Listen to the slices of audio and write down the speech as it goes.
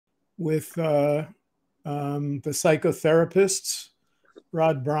with the psychotherapists,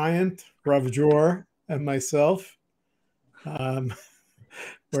 Rod Bryant, Rav Jor, and myself. Um,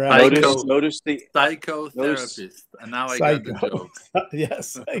 we're having Notice the notice. Psychotherapist. And now I got the psycho, joke.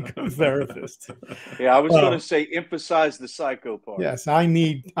 yes, psychotherapist. Yeah, I was going to Well, say emphasize the psycho part. yes, I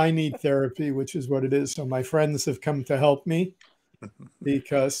need therapy, which is what it is. So my friends have come to help me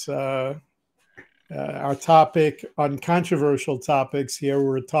because our topic on controversial topics here,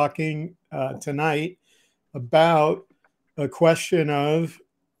 we're talking tonight about a question of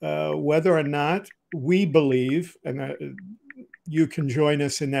whether or not we believe, and you can join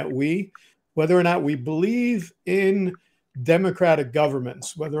us in that whether or not we believe in democratic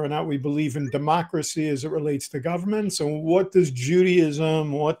governments, whether or not we believe in democracy as it relates to governments, and what does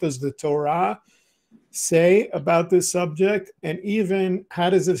Judaism, what does the Torah say about this subject, and even how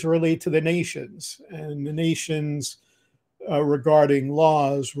does this relate to the nations and the nations regarding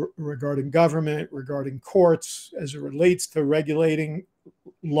laws, regarding government, regarding courts, as it relates to regulating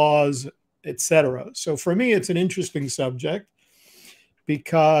laws, etc. So for me, it's an interesting subject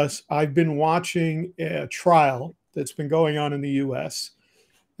because I've been watching a trial that's been going on in the U.S.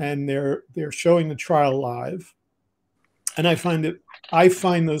 and they're showing the trial live, and I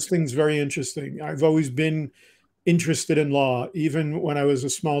find those things very interesting. I've always been interested in law, even when I was a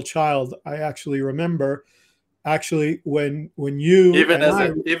small child. I actually remember when you Even and as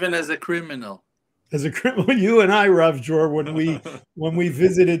I, even as a criminal. as a criminal, you and I, Rav Jor, when we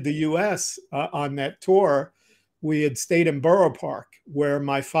visited the U.S. On that tour, we had stayed in Borough Park where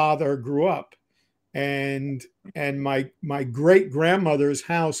my father grew up, and my great grandmother's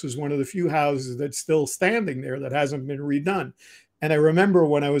house is one of the few houses that's still standing there that hasn't been redone. And I remember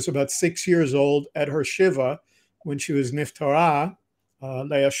when I was about 6 years old at her shiva, when she was niftarah,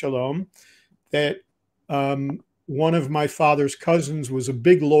 Leah Shalom, that one of my father's cousins was a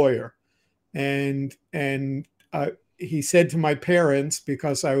big lawyer, and he said to my parents,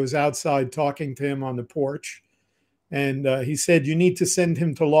 because I was outside talking to him on the porch, and he said, "You need to send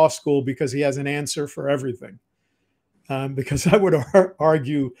him to law school because he has an answer for everything." Because I would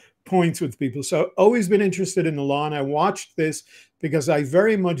argue points with people. So I've always been interested in the law, and I watched this because I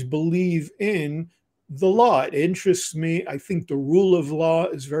very much believe in the law. It interests me. I think the rule of law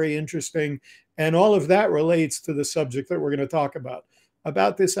is very interesting, and all of that relates to the subject that we're going to talk about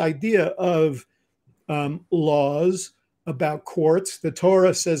this idea of laws, about courts. The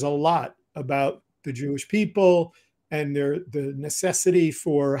Torah says a lot about the Jewish people and the necessity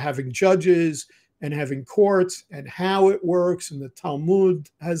for having judges and having courts and how it works. And the Talmud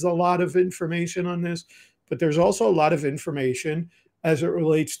has a lot of information on this. But there's also a lot of information as it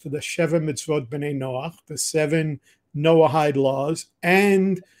relates to the Sheva Mitzvot B'nai Noach, the 7 Noahide laws.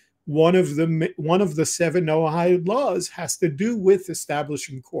 And one of the 7 Noahide laws has to do with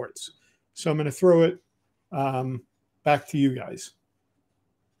establishing courts. So I'm going to throw it back to you guys.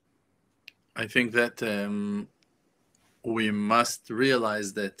 I think that we must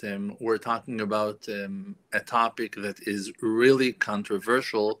realize that we're talking about a topic that is really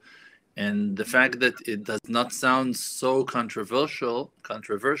controversial, and the fact that it does not sound so controversial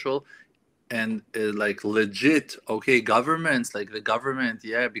and like legit, okay, governments, like the government,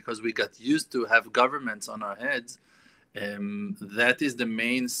 yeah, because we got used to have governments on our heads, that is the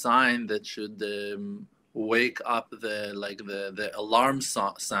main sign that should wake up the alarm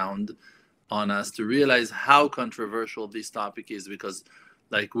sound on us to realize how controversial this topic is, because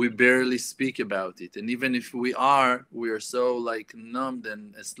like we barely speak about it, and even if we are so like numbed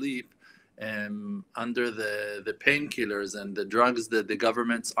and asleep under the painkillers and the drugs that the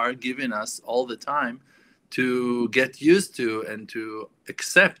governments are giving us all the time to get used to and to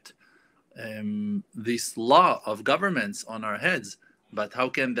accept this law of governments on our heads. But how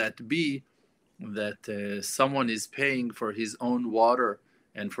can that be that someone is paying for his own water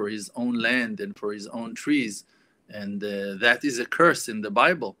and for his own land and for his own trees? And that is a curse in the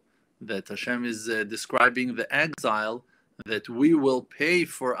Bible, that Hashem is describing the exile, that we will pay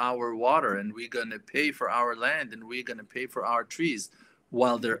for our water and we're going to pay for our land and we're going to pay for our trees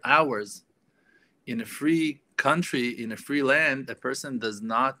while they're ours. In a free country, in a free land, a person does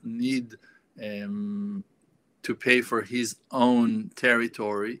not need to pay for his own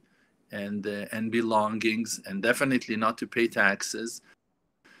territory and belongings, and definitely not to pay taxes.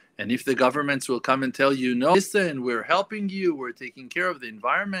 And if the governments will come and tell you, no, listen, we're helping you, we're taking care of the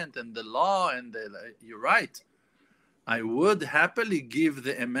environment and the law, and you're right, I would happily give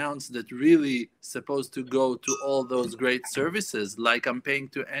the amounts that really supposed to go to all those great services, like I'm paying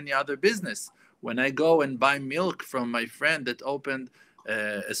to any other business. When I go and buy milk from my friend that opened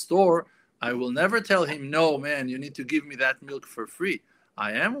a store, I will never tell him, no, man, you need to give me that milk for free. I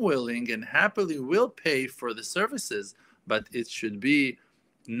am willing and happily will pay for the services, but it should be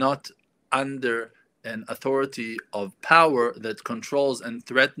not under an authority of power that controls and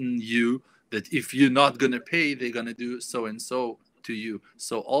threatens you, that if you're not going to pay, they're going to do so and so to you.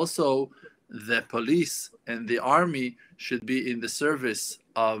 So also the police and the army should be in the service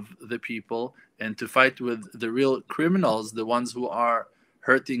of the people and to fight with the real criminals, the ones who are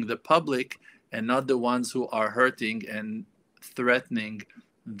hurting the public, and not the ones who are hurting and threatening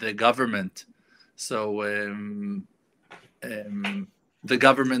the government. So the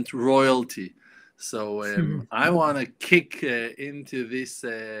government royalty. So I want to kick into this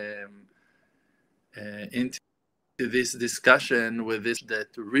discussion with this, that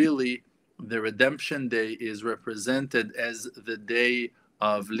really the Redemption Day is represented as the day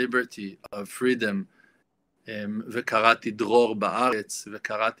of liberty, of freedom. וקראתי דרור בארץ,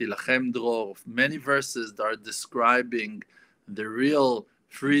 וקראתי לכם דרור. Many verses that are describing the real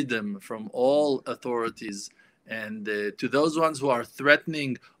freedom from all authorities. And to those ones who are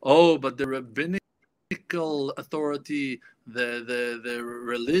threatening, oh, but the rabbinical authority, the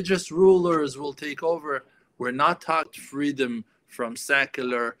religious rulers will take over. We're not taught freedom from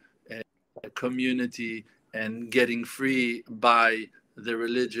secular community and getting free by the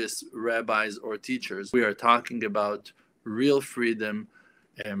religious rabbis or teachers. We are talking about real freedom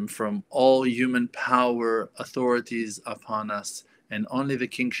from all human power, authorities upon us, and only the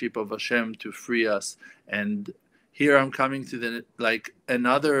kingship of Hashem to free us. And here I'm coming to the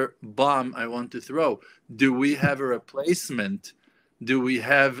another bomb I want to throw. Do we have a replacement? Do we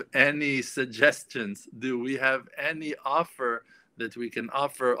have any suggestions? Do we have any offer that we can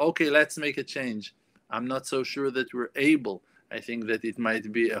offer? Okay, let's make a change. I'm not so sure that we're able. I think that it might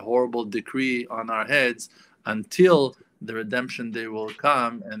be a horrible decree on our heads until the Redemption Day will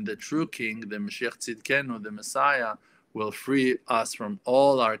come and the true King, the Mashiach Tzidkenu, the Messiah, will free us from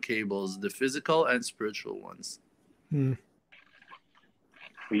all our cables, the physical and spiritual ones.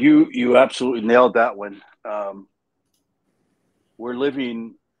 You absolutely nailed that one. We're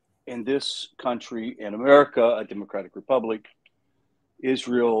living in this country, in America, a democratic republic.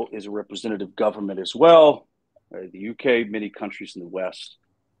 Israel is a representative government as well. The UK, many countries in the West.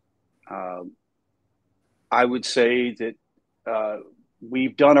 I would say that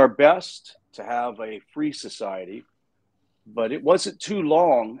we've done our best to have a free society, but it wasn't too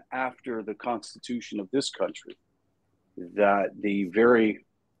long after the Constitution of this country that the very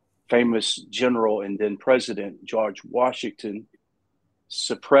famous general and then President George Washington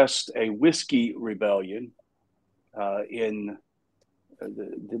suppressed a whiskey rebellion in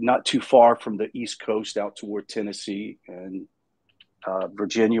not too far from the East Coast out toward Tennessee and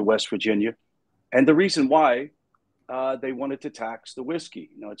Virginia, West Virginia. And the reason why they wanted to tax the whiskey.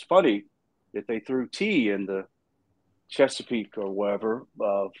 You know, it's funny that they threw tea in the Chesapeake or wherever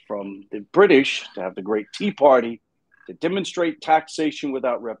from the British to have the Great Tea Party to demonstrate taxation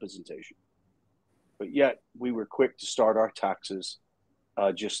without representation. But yet we were quick to start our taxes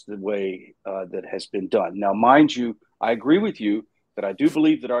just the way that has been done. Now, mind you, I agree with you that I do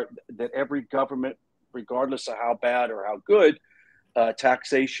believe that every government, regardless of how bad or how good,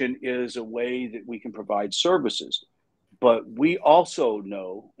 taxation is a way that we can provide services. But we also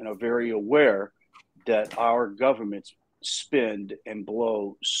know and are very aware that our governments spend and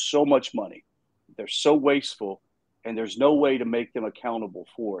blow so much money. They're so wasteful, and there's no way to make them accountable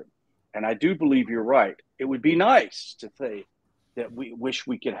for it. And I do believe you're right. It would be nice to say that we wish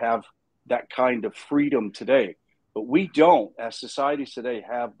we could have that kind of freedom today. But we don't, as societies today,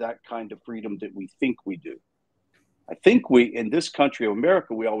 have that kind of freedom that we think we do. I think we, in this country of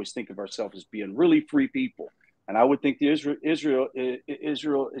America, we always think of ourselves as being really free people. And I would think the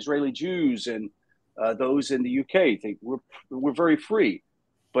Israeli Jews and those in the UK think we're very free.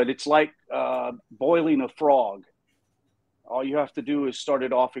 But it's like boiling a frog. All you have to do is start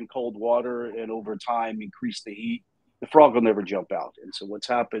it off in cold water and over time increase the heat. The frog will never jump out. And so what's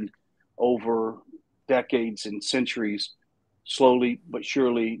happened over decades and centuries, slowly but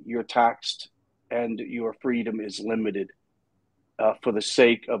surely you're taxed and your freedom is limited for the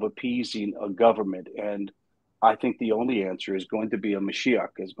sake of appeasing a government. And I think the only answer is going to be a Mashiach,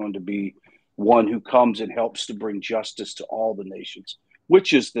 is going to be one who comes and helps to bring justice to all the nations,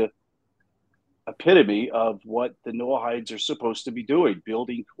 which is the epitome of what the Noahides are supposed to be doing,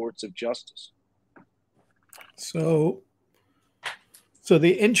 building courts of justice. So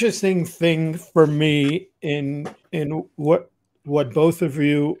the interesting thing for me in what both of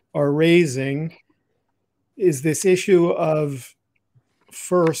you are raising is this issue of,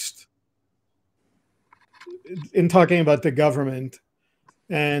 first, in talking about the government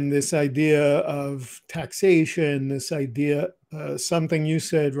and this idea of taxation, this idea something you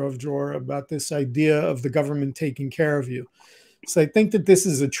said, Rav Dror, about this idea of the government taking care of you. So I think that this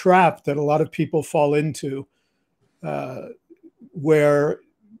is a trap that a lot of people fall into, where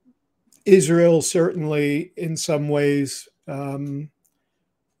Israel certainly in some ways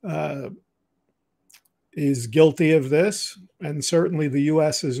is guilty of this, and certainly the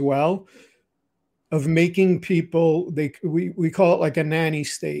US as well, of making people, we call it like a nanny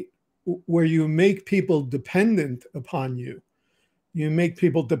state, where you make people dependent upon you. You make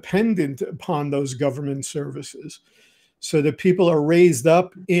people dependent upon those government services, so that people are raised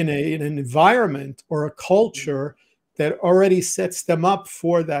up in an environment or a culture that already sets them up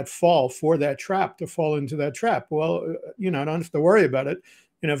for that fall, for that trap, to fall into that trap. Well, I don't have to worry about it.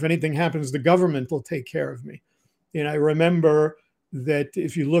 If anything happens, the government will take care of me. I remember that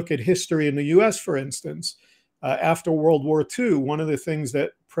if you look at history in the US, for instance, after World War II, one of the things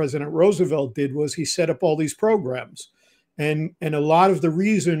that President Roosevelt did was he set up all these programs. And a lot of the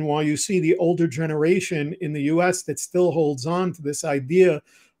reason why you see the older generation in the US that still holds on to this idea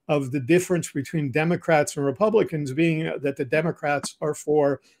of the difference between Democrats and Republicans being that the Democrats are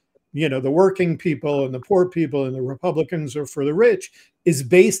for, the working people and the poor people, and the Republicans are for the rich, is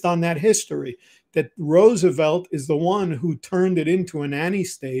based on that history. That Roosevelt is the one who turned it into a nanny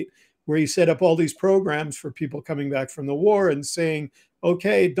state, where he set up all these programs for people coming back from the war and saying,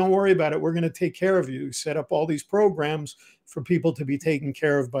 okay, don't worry about it, we're going to take care of you. Set up all these programs for people to be taken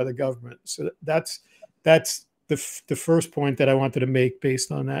care of by the government. So that's the first point that I wanted to make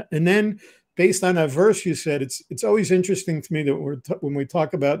based on that. And then based on that verse you said, it's always interesting to me that when we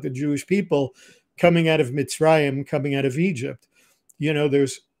talk about the Jewish people coming out of Mitzrayim, coming out of Egypt,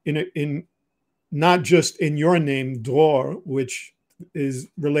 there's in not just in your name, Dror, which is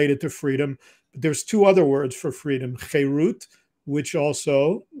related to freedom, but there's two other words for freedom, Cherut, which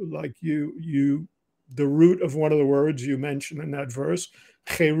also, like the root of one of the words you mentioned in that verse,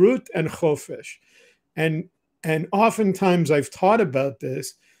 Cherut and Chofesh. And oftentimes I've taught about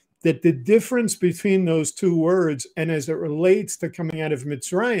this, that the difference between those two words, and as it relates to coming out of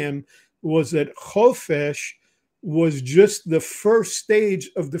Mitzrayim, was that Chofesh was just the first stage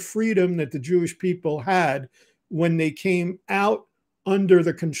of the freedom that the Jewish people had when they came out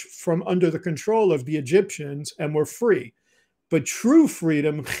from under the control of the Egyptians and were free. But true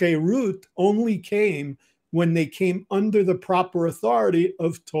freedom, Cherut, only came when they came under the proper authority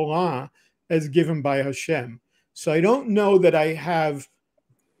of Torah as given by Hashem. So I don't know that I have,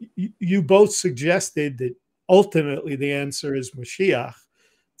 you both suggested that ultimately the answer is Mashiach,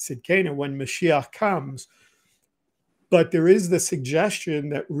 Tzidkenu, when Mashiach comes. But there is the suggestion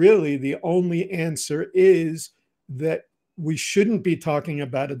that really the only answer is that we shouldn't be talking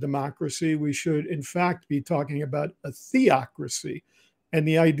about a democracy. We should, in fact, be talking about a theocracy, and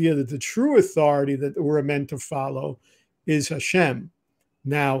the idea that the true authority that we're meant to follow is Hashem.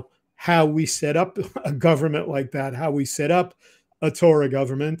 Now, how we set up a government like that, how we set up a Torah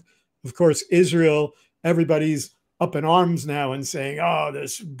government, of course, Israel, everybody's up in arms now and saying, oh,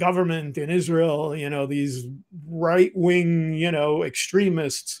 this government in Israel, these right-wing,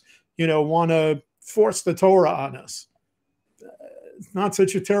 extremists, want to force the Torah on us. It's not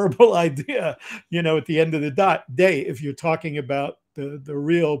such a terrible idea, at the end of the day, if you're talking about the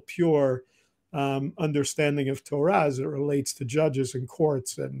real pure understanding of Torah as it relates to judges and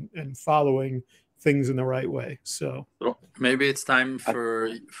courts and following things in the right way. So maybe it's time for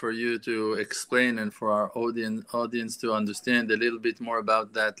you to explain, and for our audience to understand a little bit more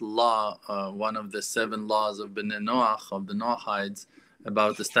about that law, one of the 7 laws of Bnei Noach, of the Noachides,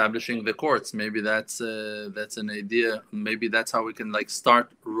 about establishing the courts. Maybe that's an idea. Maybe that's how we can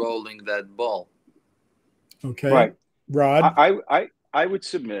start rolling that ball. Okay, right, Rod. I would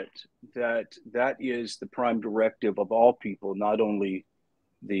submit that is the prime directive of all people, not only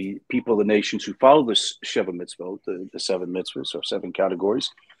the people of the nations who follow the Sheva Mitzvot, the 7 mitzvahs or 7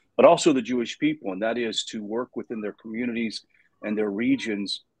 categories, but also the Jewish people, and that is to work within their communities and their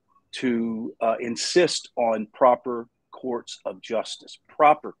regions to insist on proper courts of justice,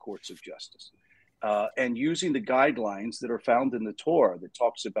 and using the guidelines that are found in the Torah that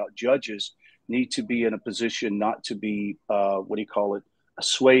talks about judges need to be in a position not to be,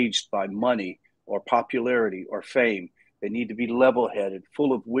 assuaged by money or popularity or fame. They need to be level-headed,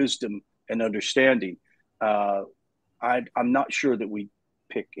 full of wisdom and understanding. I'm not sure that we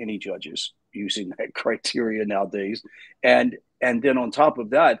pick any judges using that criteria nowadays. And then on top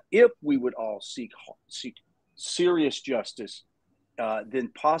of that, if we would all seek serious justice, then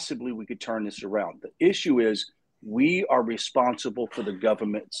possibly we could turn this around. The issue is we are responsible for the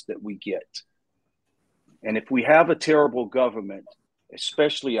governments that we get. And if we have a terrible government,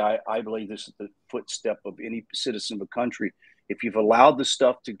 especially I believe this is the footstep of any citizen of a country, If you've allowed the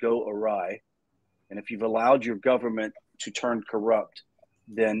stuff to go awry, and if you've allowed your government to turn corrupt,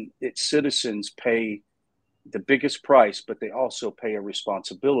 then its citizens pay the biggest price, but they also pay a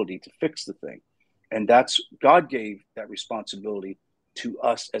responsibility to fix the thing. And that's, God gave that responsibility to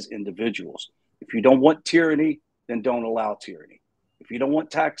us as individuals. If you don't want tyranny, then don't allow tyranny. If you don't want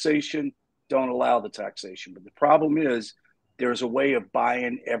taxation, don't allow the taxation. But the problem is there's a way of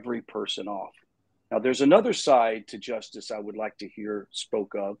buying every person off. Now, there's another side to justice I would like to hear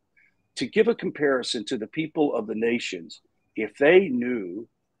spoke of, to give a comparison to the people of the nations. If they knew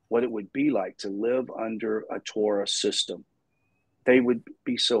what it would be like to live under a Torah system, they would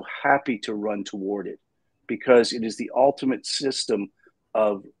be so happy to run toward it, because it is the ultimate system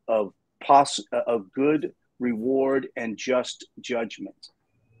of good reward and just judgment.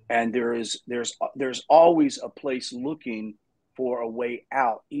 And there's always a place looking for a way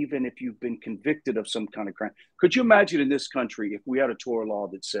out, even if you've been convicted of some kind of crime. Could you imagine in this country if we had a Torah law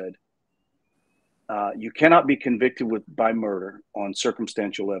that said you cannot be convicted by murder on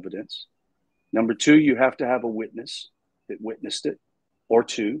circumstantial evidence? Number two, you have to have a witness that witnessed it, or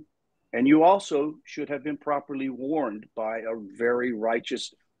two, and you also should have been properly warned by a very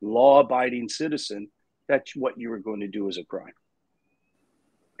righteous, law-abiding citizen that what you were going to do is a crime.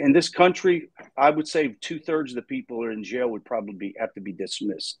 In this country, I would say 2/3 of the people who are in jail would probably have to be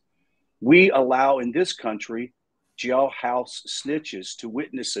dismissed. We allow in this country jailhouse snitches to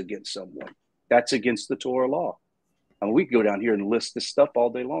witness against someone. That's against the Torah law. I mean, we could go down here and list this stuff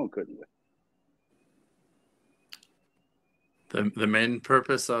all day long, couldn't we? The main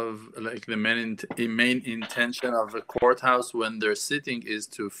purpose of, like, the main intention of a courthouse when they're sitting is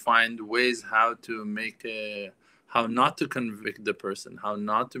to find ways how to make how not to convict the person, how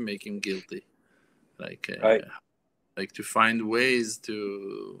not to make him guilty, Right. like to find ways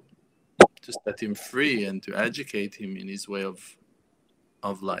to set him free and to educate him in his way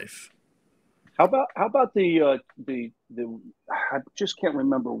of life. How about the I just can't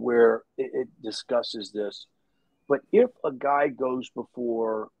remember where it discusses this, but if a guy goes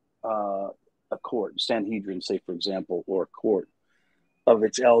before a court, Sanhedrin, say for example, or a court of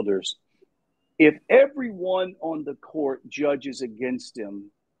its elders, if everyone on the court judges against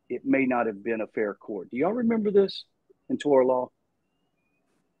him, it may not have been a fair court. Do y'all remember this in Torah law?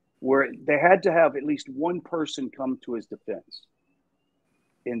 Where they had to have at least one person come to his defense.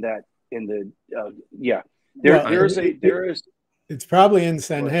 It's probably in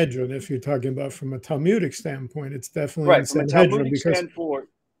Sanhedrin, if you're talking about from a Talmudic standpoint. It's definitely right, in from Sanhedrin, a Talmudic standpoint.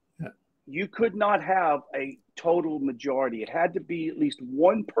 You could not have a total majority. It had to be at least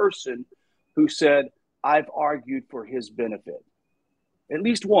one person who said, I've argued for his benefit. At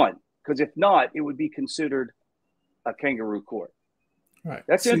least one, because if not, it would be considered a kangaroo court. Right.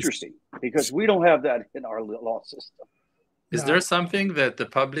 That's interesting, because we don't have that in our law system. Is there something that the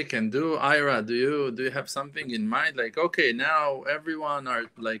public can do? Ira, do you have something in mind? Like, okay, now everyone are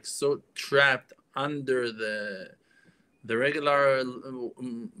like so trapped under the regular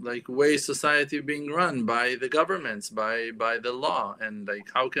like way society being run by the governments, by the law, and like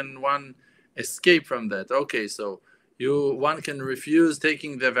how can one escape from that? Okay, so one can refuse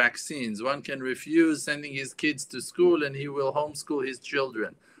taking the vaccines, one can refuse sending his kids to school and he will homeschool his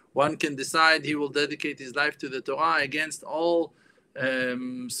children. One can decide he will dedicate his life to the Torah against all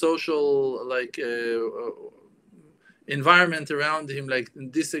social environment around him, like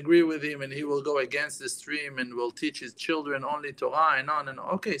disagree with him, and he will go against the stream and will teach his children only Torah and on and on.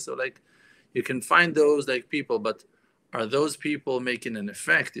 Okay, so like you can find those like people, but are those people making an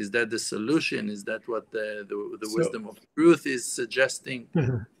effect? Is that the solution? Is that what the wisdom of truth is suggesting?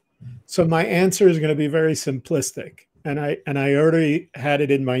 So my answer is going to be very simplistic. And I already had it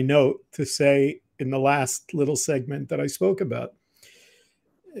in my note to say in the last little segment that I spoke about.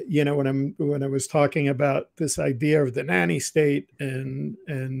 You know, when I was talking about this idea of the nanny state and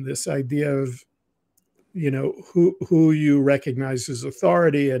this idea of, you know, who you recognize as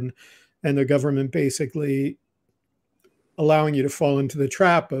authority and the government basically allowing you to fall into the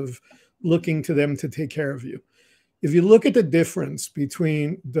trap of looking to them to take care of you. If you look at the difference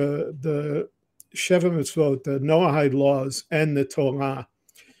between the Sheva Mitzvot, the Noahide laws, and the Torah,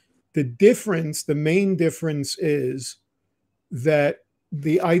 the main difference is that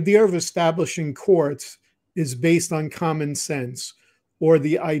the idea of establishing courts is based on common sense, or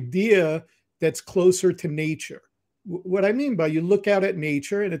the idea that's closer to nature. What I mean by you look out at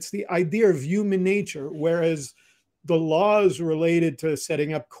nature, and it's the idea of human nature, whereas the laws related to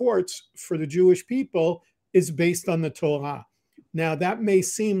setting up courts for the Jewish people is based on the Torah. Now, that may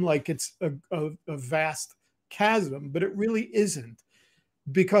seem like it's a vast chasm, but it really isn't.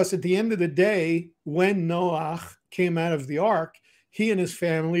 Because at the end of the day, when Noach came out of the ark, he and his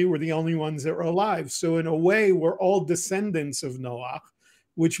family were the only ones that were alive. So in a way, we're all descendants of Noah,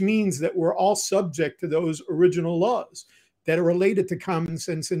 which means that we're all subject to those original laws that are related to common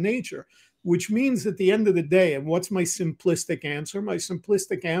sense and nature, which means at the end of the day, and what's my simplistic answer? My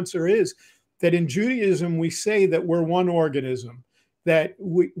simplistic answer is that in Judaism, we say that we're one organism, that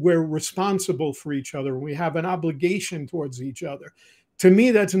we're responsible for each other. We have an obligation towards each other. To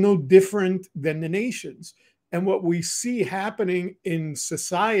me, that's no different than the nations. And what we see happening in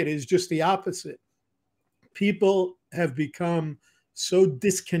society is just the opposite. People have become so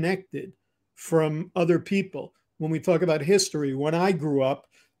disconnected from other people. When we talk about history, when I grew up,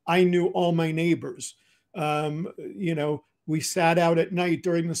 I knew all my neighbors. We sat out at night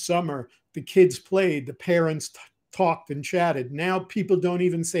during the summer. The kids played, the parents talked and chatted. Now people don't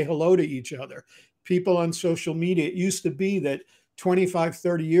even say hello to each other. People on social media, it used to be that 25,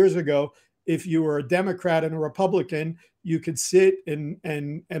 30 years ago, if you were a Democrat and a Republican, you could sit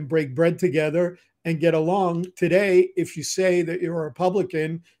and break bread together and get along. Today, if you say that you're a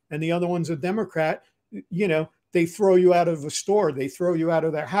Republican and the other one's a Democrat, they throw you out of a store. They throw you out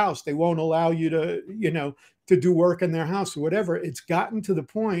of their house. They won't allow you to do work in their house or whatever. It's gotten to the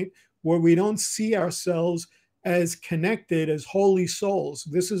point where we don't see ourselves as connected as holy souls.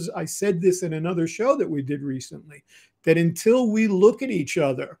 I said this in another show that we did recently, that until we look at each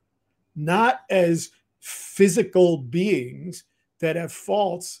other, not as physical beings that have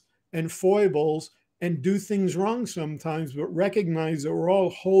faults and foibles and do things wrong sometimes, but recognize that we're all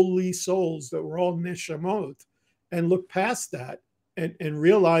holy souls, that we're all neshamot, and look past that and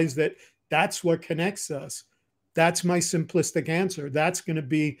realize that that's what connects us. That's my simplistic answer. That's going to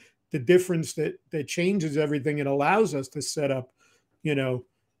be the difference that changes everything and allows us to set up,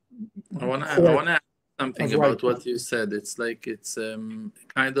 I want to add something about what you said. It's like it's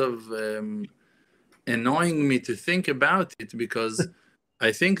kind of annoying me to think about it, because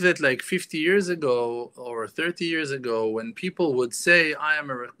I think that like 50 years ago or 30 years ago, when people would say, I am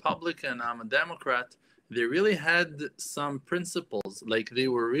a Republican, I'm a Democrat, they really had some principles. Like they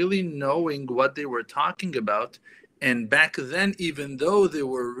were really knowing what they were talking about. And back then, even though they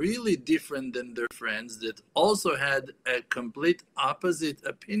were really different than their friends that also had a complete opposite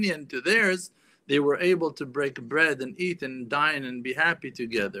opinion to theirs, they were able to break bread and eat and dine and be happy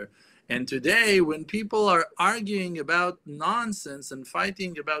together. And today, when people are arguing about nonsense and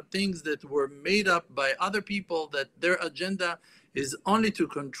fighting about things that were made up by other people, that their agenda is only to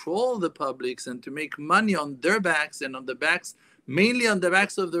control the publics and to make money on their backs and on the backs, mainly on the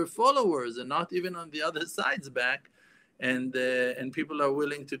backs of their followers and not even on the other side's back. And people are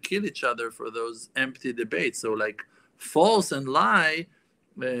willing to kill each other for those empty debates. So like false and lie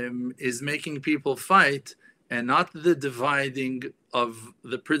is making people fight, and not the dividing of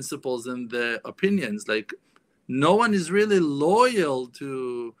the principles and the opinions. Like no one is really loyal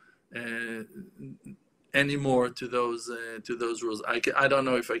to anymore to those rules. I don't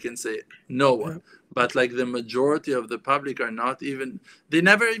know if I can say no one, but like the majority of the public are not even, they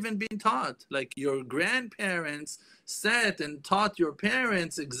never even been taught. Like your grandparents sat and taught your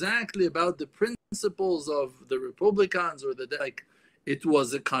parents exactly about the principles of the Republicans, or like it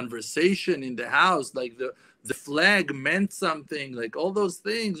was a conversation in the house, like the flag meant something, like all those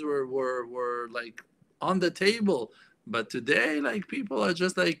things were like on the table. But today, like people are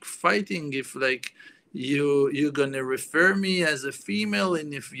just like fighting if like you're gonna refer me as a female,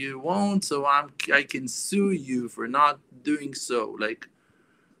 and if you won't, so I can sue you for not doing so. Like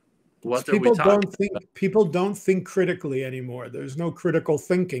what are we talking about? People don't think critically anymore. There's no critical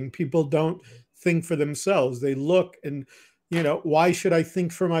thinking. People don't think for themselves. They look and, why should I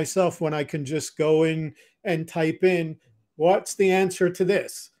think for myself when I can just go in and type in, what's the answer to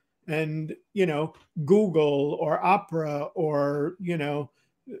this? And, Google or Opera or, or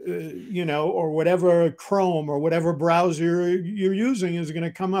whatever Chrome or whatever browser you're using is going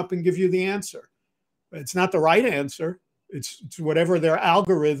to come up and give you the answer. It's not the right answer. It's whatever their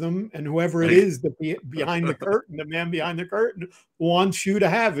algorithm and whoever it is that behind the curtain, the man behind the curtain wants you to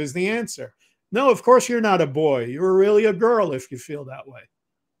have is the answer. No, of course you're not a boy. You're really a girl if you feel that way.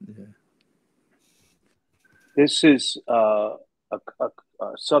 Yeah. This is a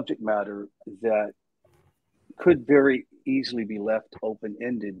subject matter that could very easily be left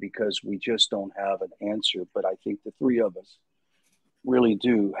open-ended because we just don't have an answer. But I think the three of us really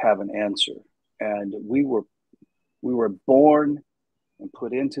do have an answer. And we were born and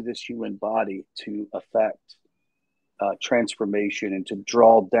put into this human body to affect transformation and to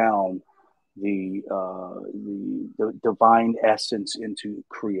draw down the divine essence into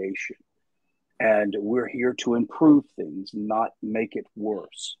creation. And we're here to improve things, not make it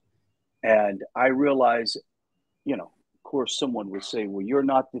worse. And I realize of course, someone would say, well, you're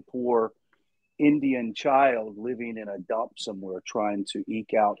not the poor Indian child living in a dump somewhere trying to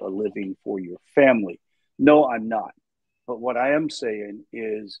eke out a living for your family. No, I'm not. But what I am saying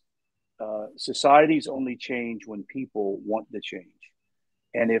is societies only change when people want the change.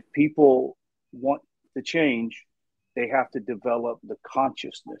 And if people want the change, they have to develop the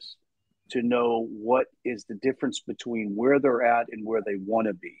consciousness to know what is the difference between where they're at and where they want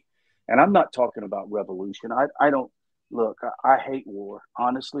to be. And I'm not talking about revolution. I don't look, I hate war.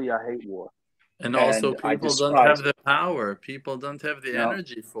 Honestly, I hate war. And also, And I people don't despise have it. the power. People don't have the No,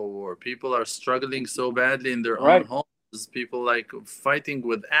 energy for war. People are struggling so badly in their own right, homes. People like fighting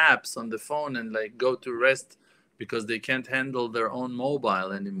with apps on the phone and like go to rest because they can't handle their own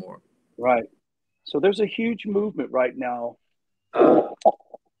mobile anymore. right. So there's a huge movement right now uh,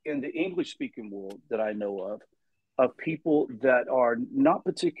 in the English speaking world that I know of people that are not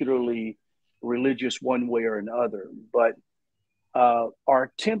particularly religious one way or another, but are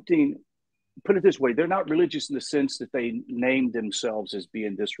attempting, put it this way, they're not religious in the sense that they name themselves as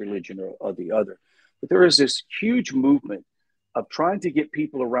being this religion or the other. But there is this huge movement of trying to get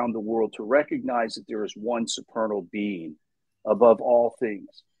people around the world to recognize that there is one supernal being above all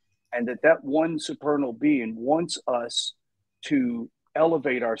things, and that one supernal being wants us to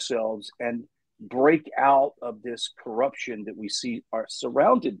elevate ourselves and break out of this corruption that we see are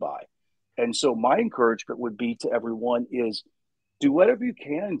surrounded by. And so my encouragement would be to everyone is do whatever you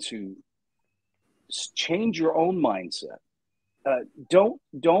can to change your own mindset. Don't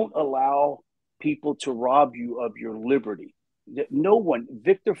allow people to rob you of your liberty. No one,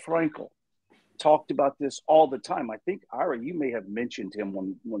 Viktor Frankl talked about this all the time. I think Ira, you may have mentioned him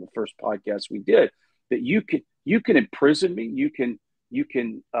on one of the first podcasts we did, that you can imprison me, you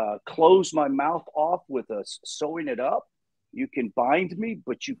can close my mouth off with sewing it up, you can bind me,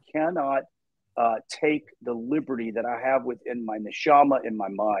 but you cannot take the liberty that I have within my neshama in my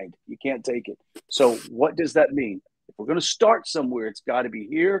mind. You can't take it. So what does that mean? If we're going to start somewhere, it's got to be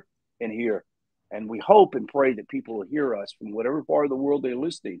here and here. And we hope and pray that people will hear us from whatever part of the world they're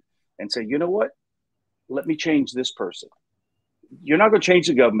listening and say, you know what? Let me change this person. You're not going to change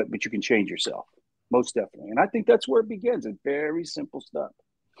the government, but you can change yourself. Most definitely. And I think that's where it begins. It's very simple stuff.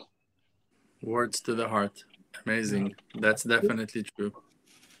 Words to the heart. Amazing. That's definitely true.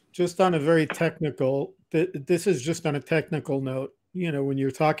 Just on a very technical, this is just on a technical note. You know, when you're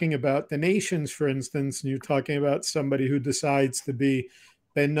talking about the nations, for instance, and you're talking about somebody who decides to be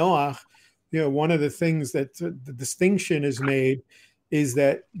Ben Noach, you know, one of the things that the distinction is made is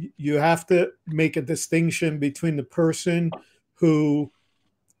that you have to make a distinction between the person who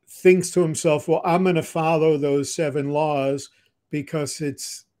thinks to himself, well, I'm going to follow those 7 laws because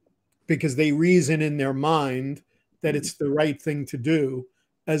they reason in their mind that it's the right thing to do,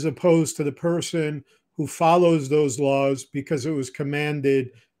 as opposed to the person who follows those laws because it was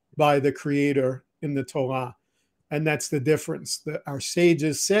commanded by the Creator in the Torah. And that's the difference. Our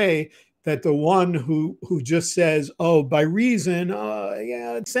sages say that the one who just says, oh, by reason,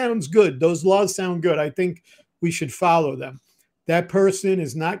 yeah, it sounds good. Those laws sound good. I think we should follow them. That person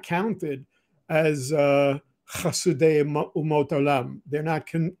is not counted as chasudei umot olam. They're not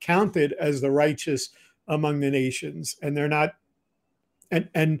counted as the righteous among the nations. And they're not.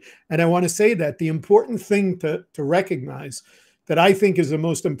 And I want to say that the important thing to recognize that I think is the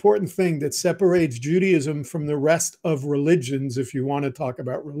most important thing that separates Judaism from the rest of religions, if you want to talk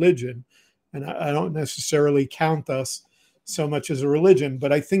about religion, and I don't necessarily count us so much as a religion,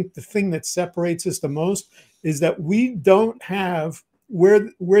 but I think the thing that separates us the most is that we don't have,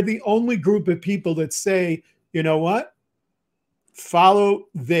 we're the only group of people that say, you know what, follow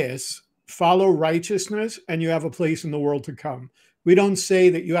this, follow righteousness, and you have a place in the world to come. We don't say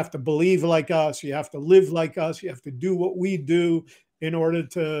that you have to believe like us, you have to live like us, you have to do what we do in order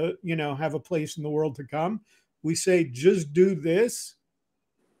to, you know, have a place in the world to come. We say, just do this,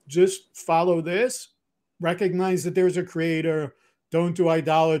 just follow this, recognize that there's a creator, don't do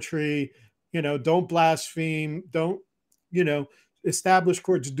idolatry, you know, don't blaspheme, don't, you know, establish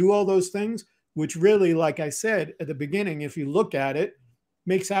courts, do all those things, which really, like I said at the beginning, if you look at it,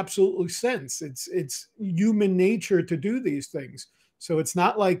 makes absolutely sense. It's human nature to do these things. So it's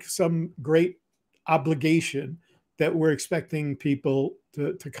not like some great obligation that we're expecting people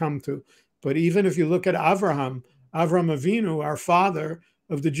to come to. But even if you look at Avraham Avinu, our father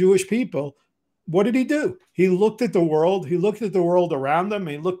of the Jewish people, what did he do? He looked at the world. He looked at the world around him.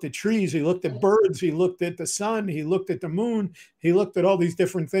 He looked at trees. He looked at birds. He looked at the sun. He looked at the moon. He looked at all these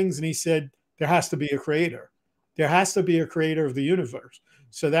different things. And he said, there has to be a creator. There has to be a creator of the universe.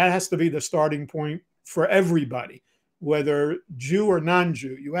 So that has to be the starting point for everybody, whether Jew or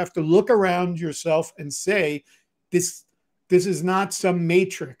non-Jew. You have to look around yourself and say, this is not some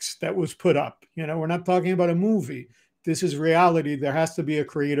matrix that was put up. We're not talking about a movie. This is reality. There has to be a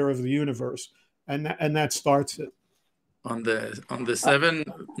creator of the universe, and that starts it. On the 7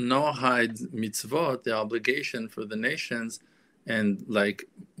 Noahide mitzvot, the obligation for the nations, and like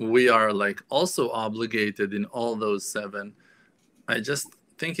we are like also obligated in all those 7. I just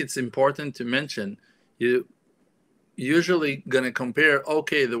think it's important to mention, you usually going to compare,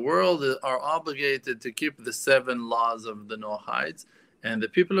 okay, the world are obligated to keep the 7 laws of the Noahides, and the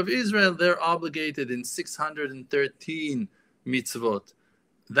people of Israel, they're obligated in 613 mitzvot.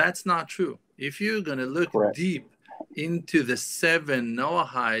 That's not true. If you're going to look deep into the 7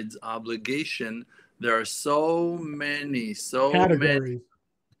 Noahides obligation, there are so many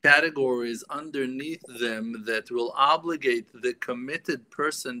categories underneath them that will obligate the committed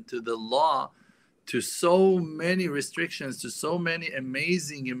person to the law, to so many restrictions, to so many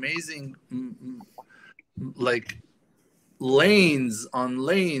amazing like lanes on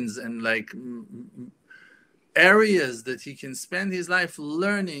lanes, and like areas that he can spend his life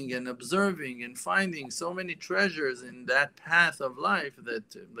learning and observing and finding so many treasures in that path of life, that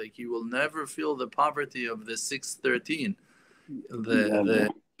like he will never feel the poverty of the 613.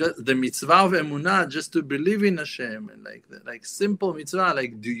 The mitzvah of emunah, just to believe in Hashem, and like simple mitzvah,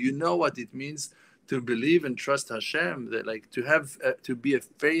 like, do you know what it means to believe and trust Hashem? That like to have to be a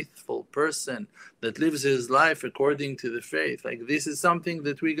faithful person that lives his life according to the faith. Like this is something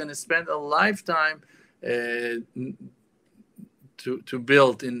that we're going to spend a lifetime to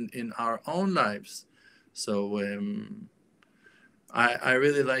build in our own lives. So I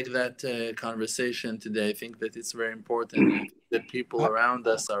really like that conversation today. I think that it's very important that people around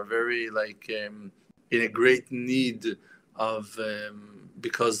us are very like in a great need of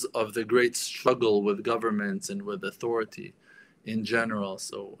because of the great struggle with governments and with authority in general.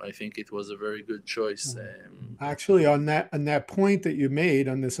 So I think it was a very good choice. Actually, on that point that you made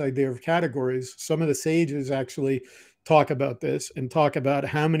on this idea of categories, some of the sages actually talk about this and talk about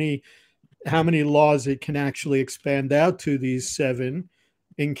how many laws it can actually expand out to, these 7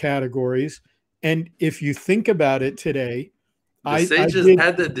 in categories. And if you think about it today, the sages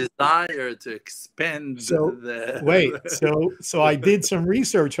had the desire to expand so I did some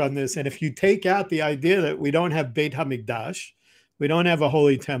research on this, and if you take out the idea that we don't have Beit HaMikdash, we don't have a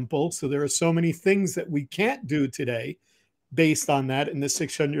holy temple, so there are so many things that we can't do today based on that in the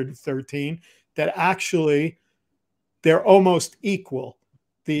 613, that actually they're almost equal.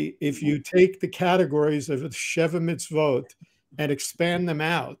 If you take the categories of the Sheva Mitzvot and expand them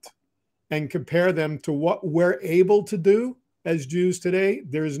out and compare them to what we're able to do as Jews today,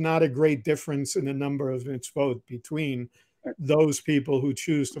 there's not a great difference in the number of mitzvot between those people who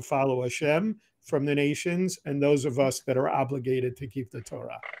choose to follow Hashem from the nations and those of us that are obligated to keep the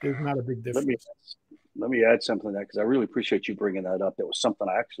Torah. There's not a big difference. Let me add something to that, because I really appreciate you bringing that up. That was something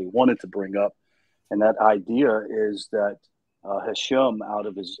I actually wanted to bring up. And that idea is that Hashem, out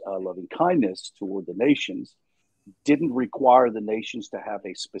of his loving kindness toward the nations, didn't require the nations to have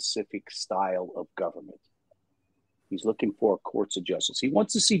a specific style of government. He's looking for courts of justice. He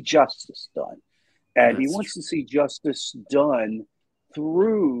wants to see justice done. And he wants to see justice done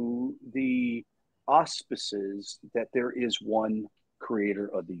through the auspices that there is one creator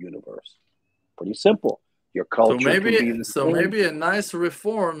of the universe. Pretty simple. Your culture maybe a nice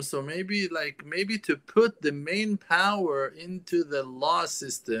reform. So maybe to put the main power into the law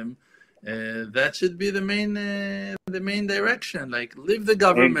system, that should be the main direction. Like, leave the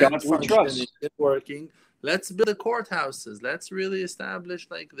government functioning and working. Let's build the courthouses. Let's really establish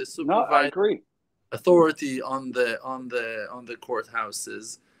like the supervisory authority on the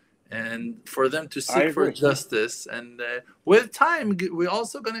courthouses, and for them to seek for justice. And with time, we're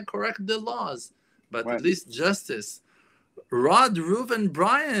also going to correct the laws, but at least justice. Rod, Reuven,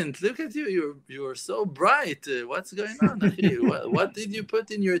 Bryant, look at you. You're so bright. What's going on? What did you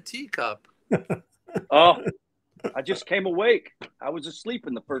put in your teacup? Oh, I just came awake. I was asleep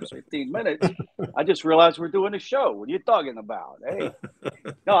in the first 15 minutes. I just realized we're doing a show. What are you talking about? Hey,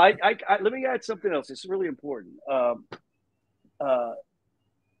 no, I let me add something else. It's really important.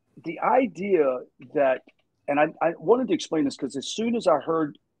 The idea that, and I wanted to explain this because as soon as I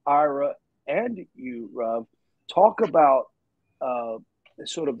heard Ira and you, Rav, talk about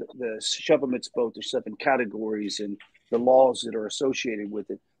sort of the Sheva Mitzvot, the 7 categories and the laws that are associated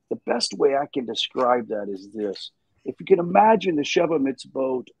with it, the best way I can describe that is this. If you can imagine, the Sheva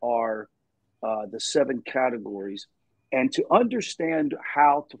Mitzvot are the 7 categories, and to understand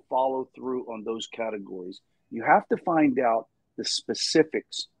how to follow through on those categories, you have to find out the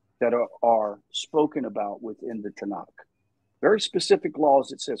specifics that are spoken about within the Tanakh. Very specific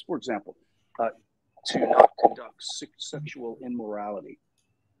laws. It says, for example, to not conduct sexual immorality.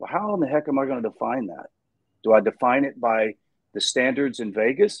 Well, how in the heck am I going to define that? Do I define it by the standards in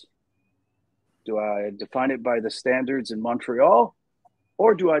Vegas? Do I define it by the standards in Montreal?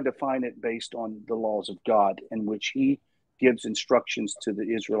 Or do I define it based on the laws of God, in which he gives instructions to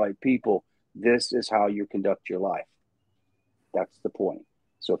the Israelite people? This is how you conduct your life. That's the point.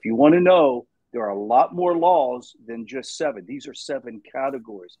 So if you want to know, there are a lot more laws than just 7. These are 7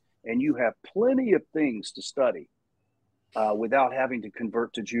 categories, and you have plenty of things to study without having to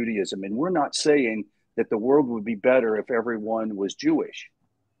convert to Judaism. And we're not saying that the world would be better if everyone was Jewish.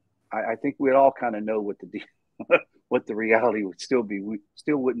 I think we'd all kind of know what what the reality would still be. We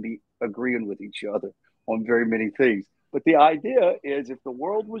still wouldn't be agreeing with each other on very many things. But the idea is, if the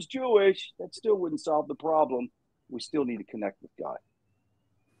world was Jewish, that still wouldn't solve the problem. We still need to connect with God.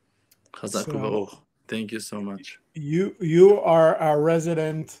 So, thank you so much. You are our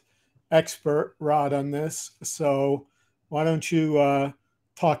resident expert, Rod, on this. So why don't you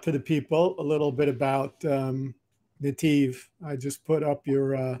talk to the people a little bit about Nativ? I just put up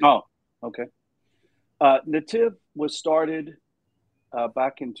your... Oh, okay. Nativ was started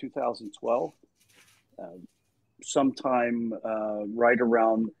back in 2012, sometime right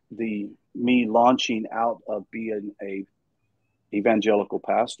around me launching out of being a evangelical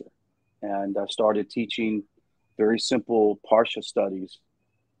pastor. And I started teaching very simple Parsha studies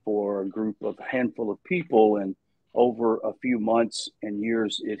for a handful of people. And over a few months and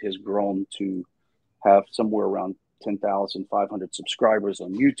years, it has grown to have somewhere around 10,500 subscribers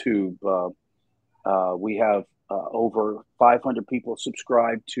on YouTube. We have over 500 people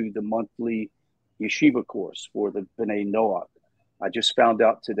subscribed to the monthly yeshiva course for the B'nai Noach. I just found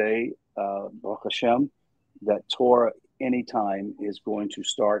out today, Baruch Hashem, that Torah Anytime is going to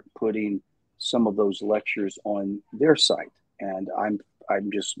start putting some of those lectures on their site. And I'm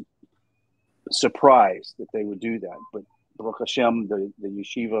just surprised that they would do that. But Baruch Hashem, the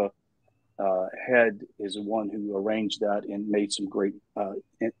yeshiva head, is the one who arranged that and made some great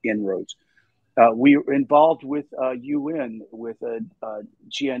inroads. We were involved with UN, with a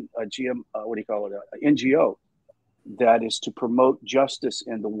NGO that is to promote justice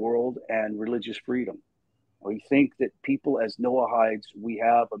in the world and religious freedom. We think that people as Noahides, we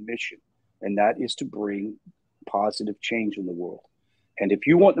have a mission, and that is to bring positive change in the world. And if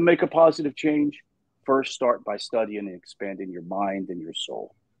you want to make a positive change, first start by studying and expanding your mind and your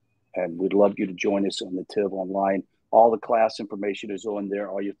soul. And we'd love you to join us on Nativ Online. All the class information is on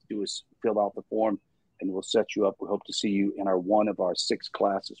there. All you have to do is fill out the form, and we'll set you up. We hope to see you in one of our 6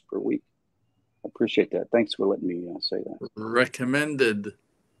 classes per week. I appreciate that. Thanks for letting me say that. Recommended.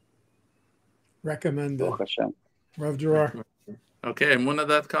 Rav Dror. Okay,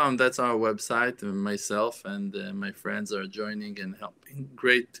 Emunah.com, that's our website. Myself and my friends are joining and helping.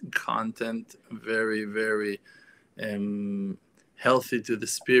 Great content, very, very healthy to the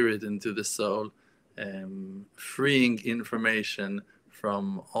spirit and to the soul. Freeing information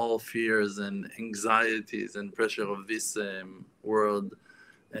from all fears and anxieties and pressure of this world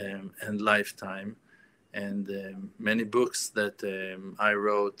and lifetime. And many books that I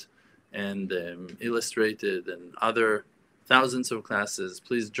wrote and illustrated, and other thousands of classes.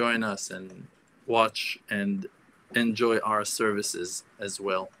 Please join us and watch and enjoy our services as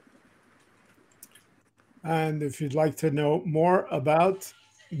well. And if you'd like to know more about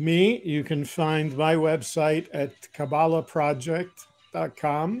me, you can find my website at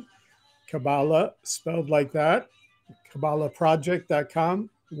KabbalahProject.com. Kabbalah spelled like that. KabbalahProject.com,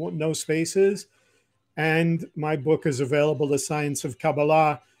 no spaces. And my book is available, The Science of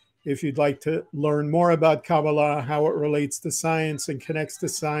Kabbalah. If you'd like to learn more about Kabbalah, how it relates to science and connects to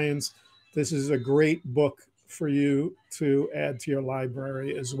science, this is a great book for you to add to your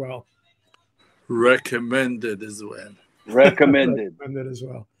library as well. Recommended as well. Recommended as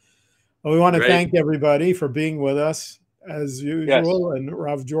well. Well, we want to thank everybody for being with us as usual. Yes. And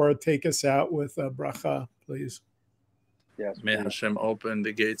Rav Dror, take us out with a bracha, please. Yes. May Hashem open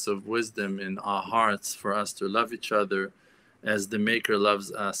the gates of wisdom in our hearts for us to love each other as the Maker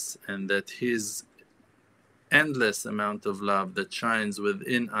loves us, and that His endless amount of love that shines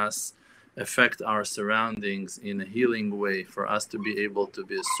within us affect our surroundings in a healing way, for us to be able to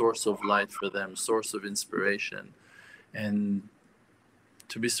be a source of light for them, source of inspiration, and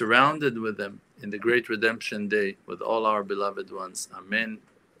to be surrounded with them in the great redemption day with all our beloved ones. Amen.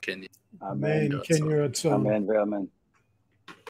 Amen. Amen. Amen.